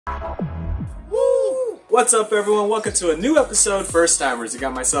Woo! What's up, everyone? Welcome to a new episode, First Timers. You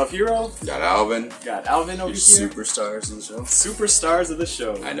got myself, Hero. Got Alvin. Got Alvin over here. Superstars of the show. Superstars of the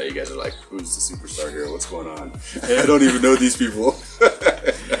show. I know you guys are like, who's the superstar here? What's going on? I don't even know these people.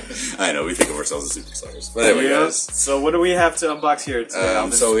 I know, we think of ourselves as superstars. But anyway, guys. So what do we have to unbox here today,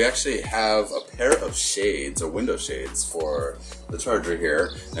 Alvin? So we actually have a pair of shades, or window shades, for the Charger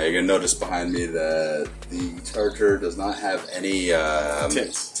here. Now you're going to notice behind me that the Charger does not have any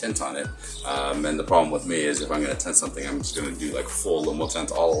tint on it. And the problem with me is if I'm going to tint something, I'm just going to do like full limo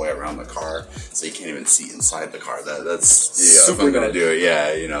tint all the way around the car, so you can't even see inside the car. That's if I'm going to do it,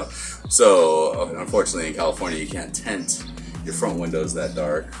 yeah, you know. So unfortunately in California you can't tint your front windows that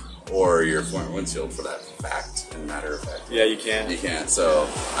dark, or your front windshield for that matter of fact. Yeah, you can. You can't. So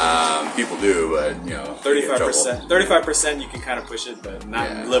people do, but you know, 35%. 35% you can kind of push it, but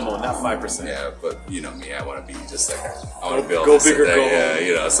not limo, not 5%. Yeah, but you know me, I want to be just like I want to build. Go bigger, go home. Yeah,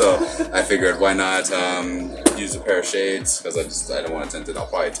 you know. So I figured why not use a pair of shades, because I don't want to tint it. I'll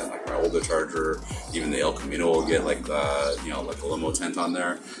probably tint like my older Charger, even the El Camino will get like like a limo tint on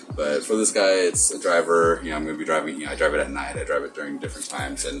there. But for this guy, it's a driver. You know, I'm going to be driving. You know, I drive it at night. I drive it during different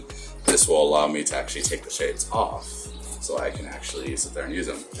times, and this will allow me to actually take the shades off, so I can actually sit there and use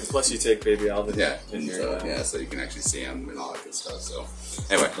them. And plus, you take baby Alvin. Yeah, so you can actually see them and all that good stuff. So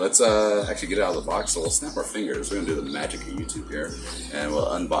anyway, let's actually get it out of the box. So we'll snap our fingers. We're gonna do the magic of YouTube here, and we'll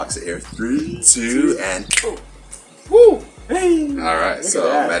unbox it here. 3, 2, and boom! Woo! Hey! All right, so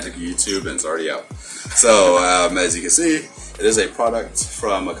magic of YouTube, and it's already out. So as you can see, it is a product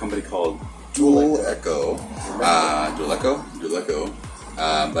from a company called Dualeco. Dualeco.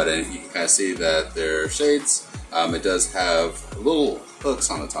 But you can kind of see that they're shades. It does have little hooks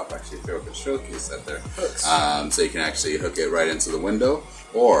on the top, actually, if you could showcase that there. Hooks. So you can actually hook it right into the window,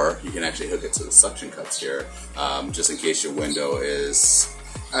 or you can actually hook it to the suction cups here, just in case your window is,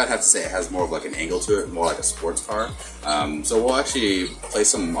 I'd have to say it has more of like an angle to it, more like a sports car. So we'll actually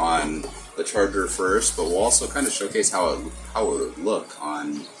place them on the Charger first, but we'll also kind of showcase how it would look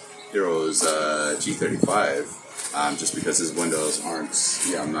on Hero's G35. Just because his windows aren't,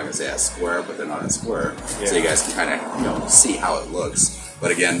 I'm not going to say as square, but they're not as square. Yeah. So you guys can kind of, see how it looks.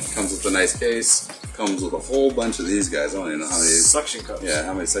 But again, comes with a nice case, comes with a whole bunch of these guys. I don't even know how many suction cups. Yeah,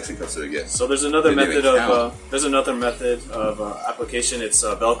 how many suction cups do we get? So there's another method of application. It's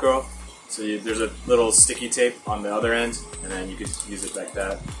Velcro. So there's a little sticky tape on the other end, and then you can use it like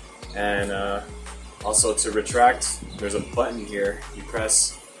that. And also to retract, there's a button here. You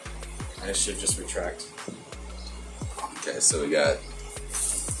press, and it should just retract. Okay, so we got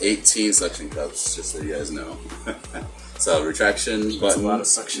 18 suction cups, just so you guys know. So retraction button. That's a lot of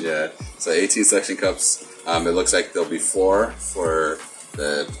suction. Yeah, so 18 suction cups. It looks like there'll be 4 for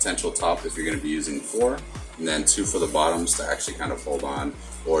the potential top if you're going to be using 4, and then 2 for the bottoms to actually kind of hold on,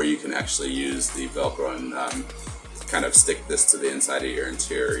 or you can actually use the Velcro and kind of stick this to the inside of your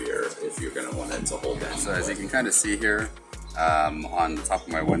interior if you're going to want it to hold down. So as you can kind of see here, on the top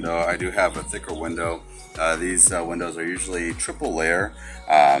of my window, I do have a thicker window. These windows are usually triple layer,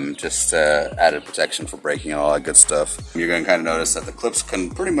 just added protection for braking and all that good stuff. You're going to kind of notice that the clips can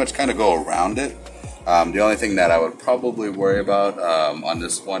pretty much kind of go around it. The only thing that I would probably worry about on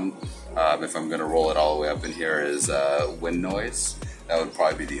this one, if I'm going to roll it all the way up in here, is wind noise. That would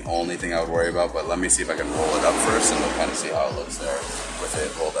probably be the only thing I would worry about, but let me see if I can roll it up first, and we'll kind of see how it looks there with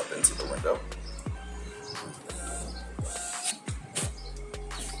it rolled up into the window.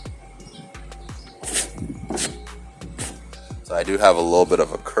 So I do have a little bit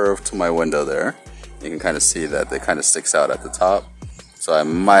of a curve to my window there. You can kind of see that it kind of sticks out at the top. So I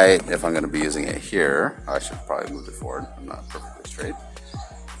might, if I'm going to be using it here, I should probably move it forward. I'm not perfectly straight.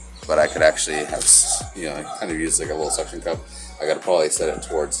 But I could actually have, kind of use like a little suction cup. I got to probably set it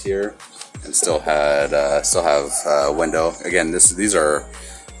towards here and still have a window. Again, these are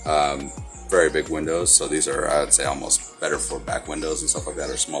very big windows, so these are, I would say, almost better for back windows and stuff like that,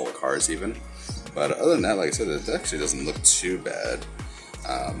 or smaller cars even. But other than that, like I said, it actually doesn't look too bad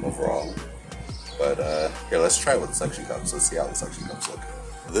overall. But here, let's try it with the suction cups. Let's see how the suction cups look.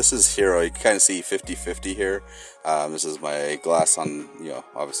 This is Hero. You can kind of see 50-50 here. This is my glass on,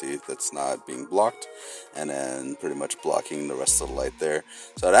 obviously that's not being blocked, and then pretty much blocking the rest of the light there.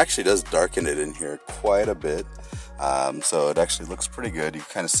 So it actually does darken it in here quite a bit. So it actually looks pretty good. You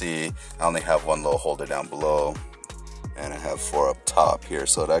kind of see I only have one little holder down below, and I have 4 up top here.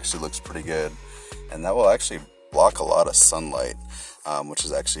 So it actually looks pretty good. And that will actually block a lot of sunlight, which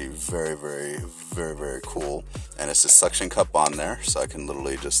is actually very, very, very, very cool. And it's a suction cup on there, so I can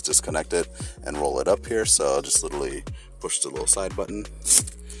literally just disconnect it and roll it up here. So I'll just literally push the little side button,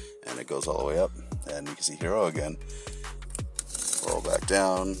 and it goes all the way up. And you can see Hero again. roll back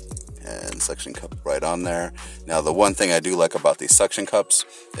down, and suction cup right on there. Now the one thing I do like about these suction cups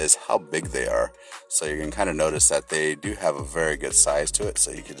is how big they are. So you can kind of notice that they do have a very good size to it.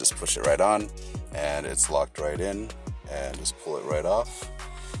 So you can just push it right on and it's locked right in, and just pull it right off.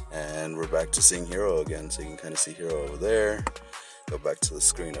 And we're back to seeing Hero again. So you can kind of see Hero over there. Go back to the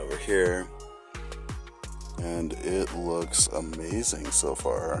screen over here. And it looks amazing so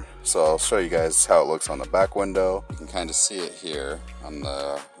far. So I'll show you guys how it looks on the back window. You can kind of see it here on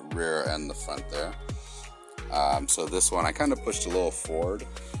the rear and the front there. So this one I kind of pushed a little forward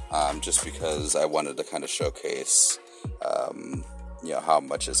just because I wanted to kind of showcase you know, how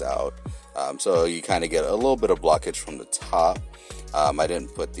much is out. So you kind of get a little bit of blockage from the top. I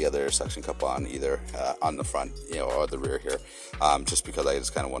didn't put the other suction cup on either on the front, you know, or the rear here, just because I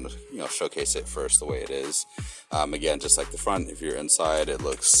just kind of wanted to, you know, showcase it first the way it is. Again, just like the front, if you're inside, it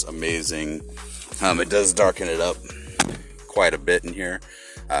looks amazing. It does darken it up quite a bit in here,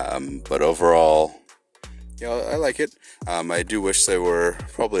 but overall, you know, I like it. I do wish they were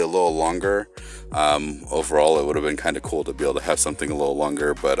probably a little longer. Overall, it would have been kind of cool to be able to have something a little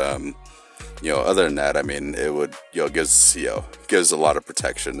longer, but you know, other than that, I mean, it would, you know, gives a lot of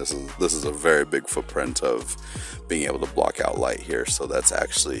protection. This is a very big footprint of being able to block out light here, so that's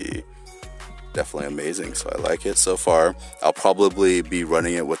actually definitely amazing. So I like it so far. I'll probably be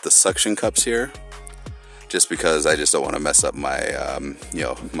running it with the suction cups here, just because I just don't want to mess up my you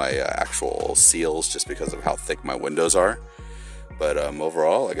know, my actual seals, just because of how thick my windows are. But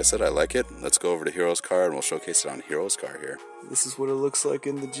overall, like I said, I like it. Let's go over to Hero's car and we'll showcase it on Hero's car here. This is what it looks like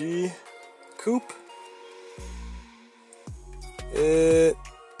in the G Coupe. It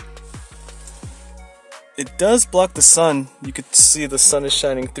does block the sun. You could see the sun is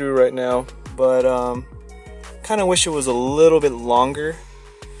shining through right now, but kind of wish it was a little bit longer.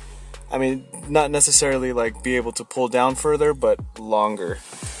 I mean, not necessarily like be able to pull down further, but longer.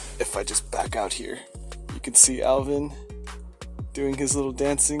 If I just back out here, you can see Alvin doing his little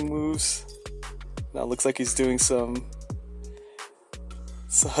dancing moves. Now it looks like he's doing some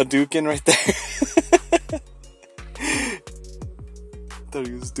Hadouken right there. Thought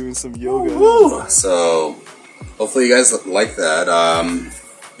he was doing some yoga. Woo! So hopefully you guys like that.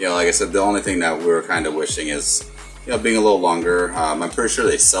 You know, like I said, the only thing that we were kind of wishing is, you know, being a little longer. I'm pretty sure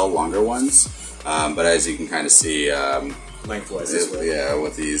they sell longer ones, but as you can kind of see, lengthwise, yeah,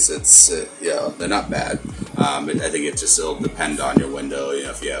 with these, it's yeah, they're not bad. I think it'll depend on your window. You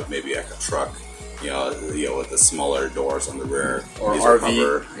know, if you have maybe like a truck, you know, with the smaller doors on the rear, or these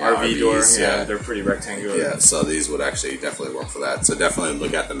RV doors, yeah, they're pretty rectangular. Yeah, so these would actually definitely work for that. So definitely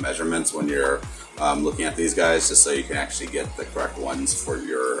look at the measurements when you're looking at these guys, just so you can actually get the correct ones for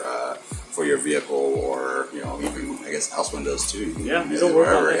your vehicle, or, you know, even I guess house windows too. Yeah, it'll work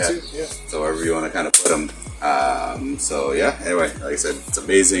on that too. Yeah. So wherever you want to kind of put them. So yeah. Anyway, like I said, it's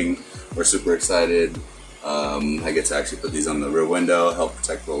amazing. We're super excited. I get to actually put these on the rear window, help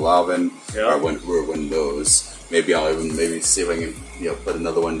protect the Alvin, our rear windows. Maybe I'll even see if I can, you know, put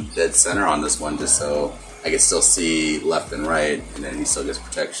another one dead center on this one, just so I can still see left and right, and then he still gets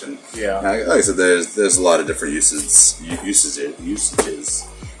protection. Yeah. Like I said, there's a lot of different usages.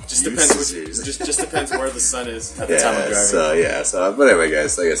 Just depends where the sun is at the time of driving. But anyway,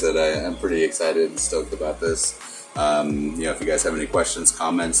 guys, like I said, I'm pretty excited and stoked about this. You know, if you guys have any questions,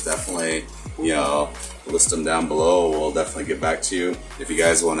 comments, definitely, you know, list them down below. We'll definitely get back to you. If you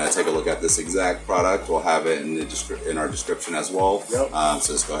guys want to take a look at this exact product, we'll have it in our description as well. Yep.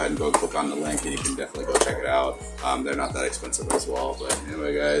 So just go ahead and go click on the link, and you can definitely go check it out. They're not that expensive as well. But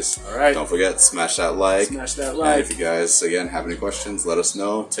anyway, guys, all right, don't forget, smash that like. Smash that like. And if you guys, again, have any questions, let us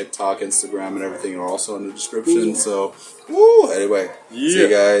know. TikTok, Instagram, and everything are also in the description. So, anyway, see you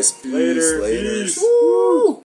guys. Later. Peace. Peace. Woo.